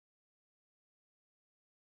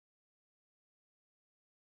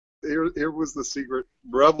here was the secret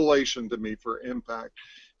revelation to me for impact.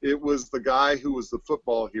 It was the guy who was the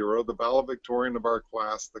football hero, the valedictorian of our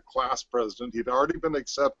class, the class president. He'd already been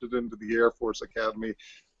accepted into the Air Force Academy.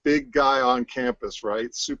 Big guy on campus, right?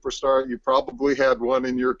 Superstar. You probably had one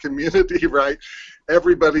in your community, right?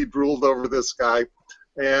 Everybody drooled over this guy.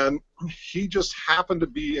 And he just happened to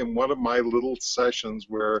be in one of my little sessions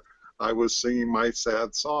where I was singing my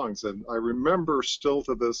sad songs. And I remember still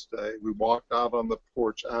to this day, we walked out on the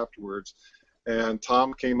porch afterwards, and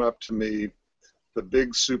Tom came up to me, the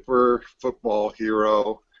big super football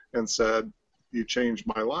hero, and said, "You changed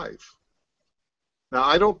my life." Now,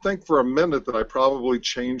 I don't think for a minute that I probably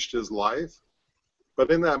changed his life,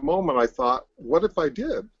 but in that moment I thought, what if I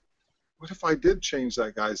did? What if I did change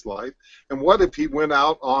that guy's life? And what if he went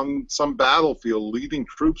out on some battlefield leading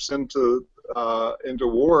troops into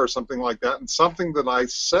war or something like that, and something that I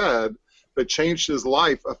said that changed his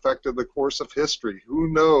life affected the course of history? Who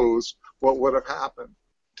knows what would have happened?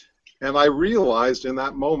 And I realized in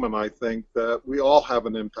that moment, I think, that we all have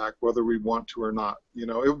an impact, whether we want to or not. You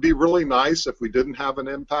know, it would be really nice if we didn't have an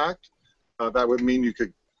impact. That would mean you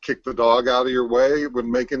could kick the dog out of your way. It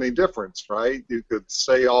wouldn't make any difference, right? You could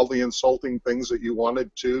say all the insulting things that you wanted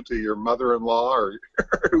to your mother-in-law or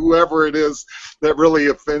whoever it is that really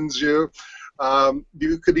offends you.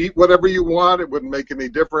 You could eat whatever you want. It wouldn't make any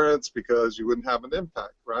difference because you wouldn't have an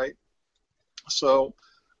impact, right? So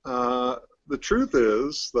the truth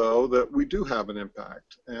is, though, that we do have an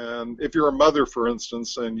impact. And if you're a mother, for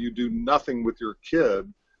instance, and you do nothing with your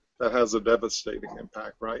kid, that has a devastating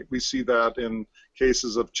impact, right? We see that in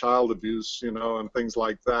cases of child abuse, you know, and things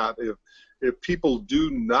like that. If people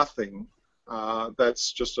do nothing,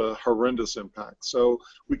 that's just a horrendous impact. So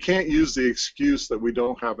we can't use the excuse that we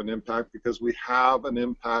don't have an impact, because we have an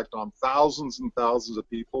impact on thousands and thousands of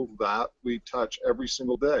people that we touch every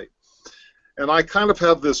single day. And I kind of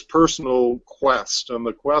have this personal quest, and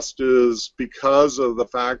the quest is because of the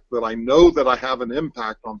fact that I know that I have an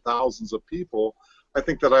impact on thousands of people. I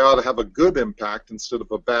think that I ought to have a good impact instead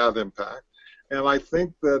of a bad impact. And I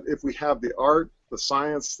think that if we have the art, the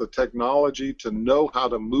science, the technology to know how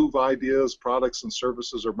to move ideas, products, and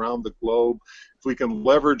services around the globe, if we can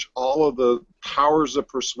leverage all of the powers of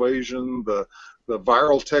persuasion, the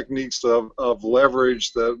viral techniques of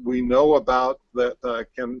leverage that we know about that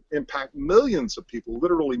can impact millions of people,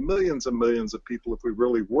 literally millions and millions of people if we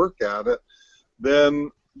really work at it, then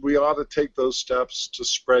we ought to take those steps to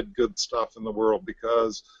spread good stuff in the world,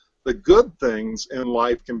 because the good things in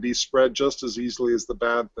life can be spread just as easily as the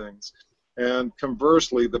bad things. And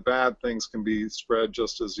conversely, the bad things can be spread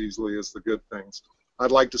just as easily as the good things.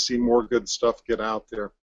 I'd like to see more good stuff get out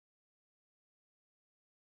there.